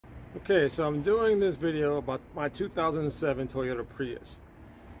Okay, so I'm doing this video about my 2007 Toyota Prius.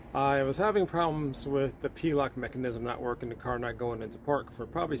 I was having problems with the P-lock mechanism not working, the car not going into park for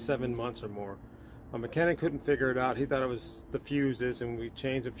probably 7 months or more. My mechanic couldn't figure it out. He thought it was the fuses, and we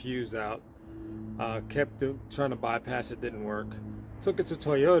changed the fuse out. Kept trying to bypass it, didn't work. Took it to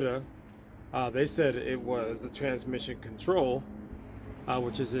Toyota. They said it was the transmission control,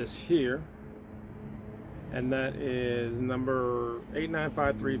 which is this here. And that is number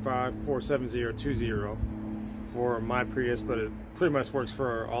 89535-47020 for my Prius, but it pretty much works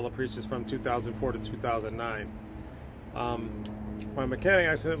for all the Priuses from 2004 to 2009. My mechanic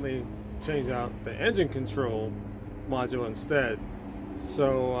accidentally changed out the engine control module instead.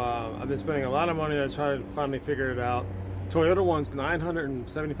 So I've been spending a lot of money to try to finally figure it out. Toyota wants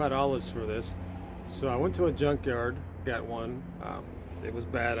 $975 for this. So I went to a junkyard, got one. It was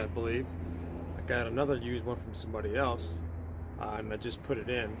bad, I believe. I got another used one from somebody else, and I just put it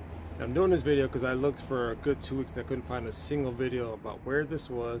in. And I'm doing this video because I looked for a good 2 weeks and I couldn't find a single video about where this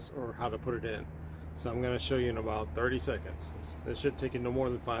was or how to put it in. So I'm going to show you in about 30 seconds. This should take you no more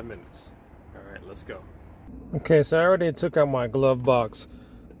than 5 minutes. Alright, let's go. Okay, so I already took out my glove box,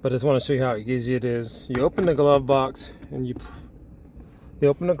 but I just want to show you how easy it is. You open the glove box, and you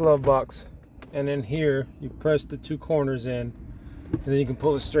open the glove box, and in here you press the two corners in, and then you can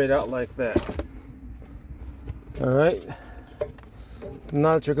pull it straight out like that. Alright,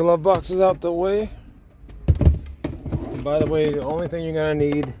 now that your glove box is out the way, and by the way, the only thing you're going to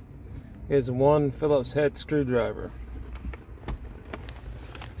need is one Phillips head screwdriver.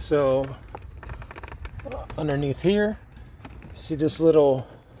 So underneath here, see this little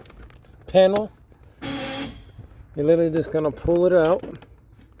panel? You're literally just going to pull it out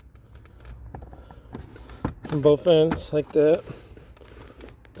from both ends like that.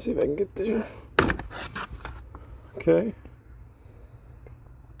 See if I can get there. Okay,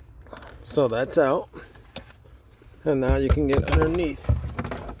 so that's out, and now you can get underneath,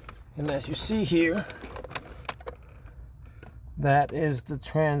 and as you see here, that is the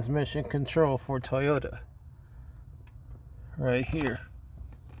transmission control for Toyota right here.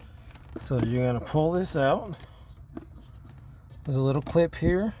 So you're going to pull this out. There's a little clip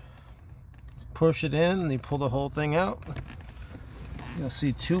here, push it in, and you pull the whole thing out. You'll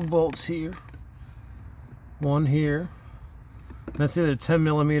see two bolts here. One here, that's either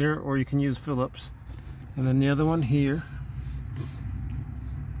 10mm or you can use Phillips, and then the other one here.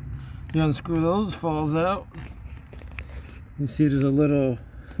 You unscrew those, falls out. You see there's a little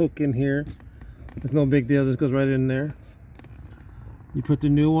hook in here. There's no big deal, just goes right in there. You put the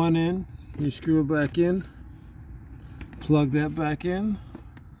new one in, you screw it back in, plug that back in,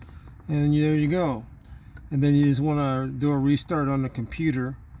 and there you go. And then you just want to do a restart on the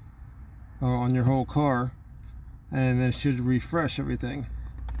computer or on your whole car, and then it should refresh everything.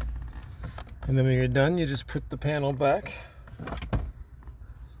 And then when you're done, you just put the panel back.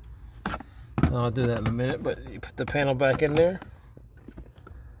 I'll do that in a minute, but you put the panel back in there,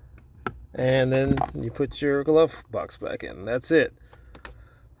 and then you put your glove box back in. That's it.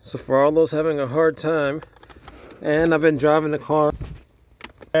 So for all those having a hard time, and I've been driving the car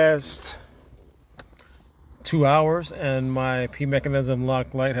past 2 hours, and my P mechanism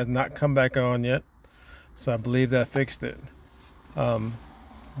lock light has not come back on yet. So I believe that fixed it.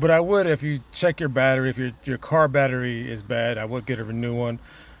 But I would, if you check your battery, if your car battery is bad, I would get a new one.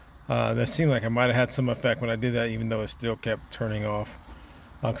 That seemed like I might have had some effect when I did that, even though it still kept turning off.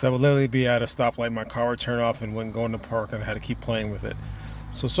 Because I would literally be at a stoplight, my car would turn off and wouldn't go in the park, and I had to keep playing with it.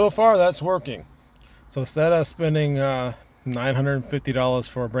 So far that's working. So instead of spending $950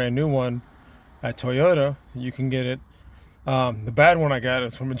 for a brand new one at Toyota, you can get it. The bad one I got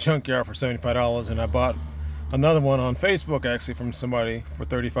is from a junkyard for $75, and I bought another one on Facebook actually from somebody for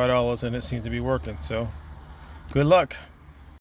 $35, and it seems to be working. So good luck.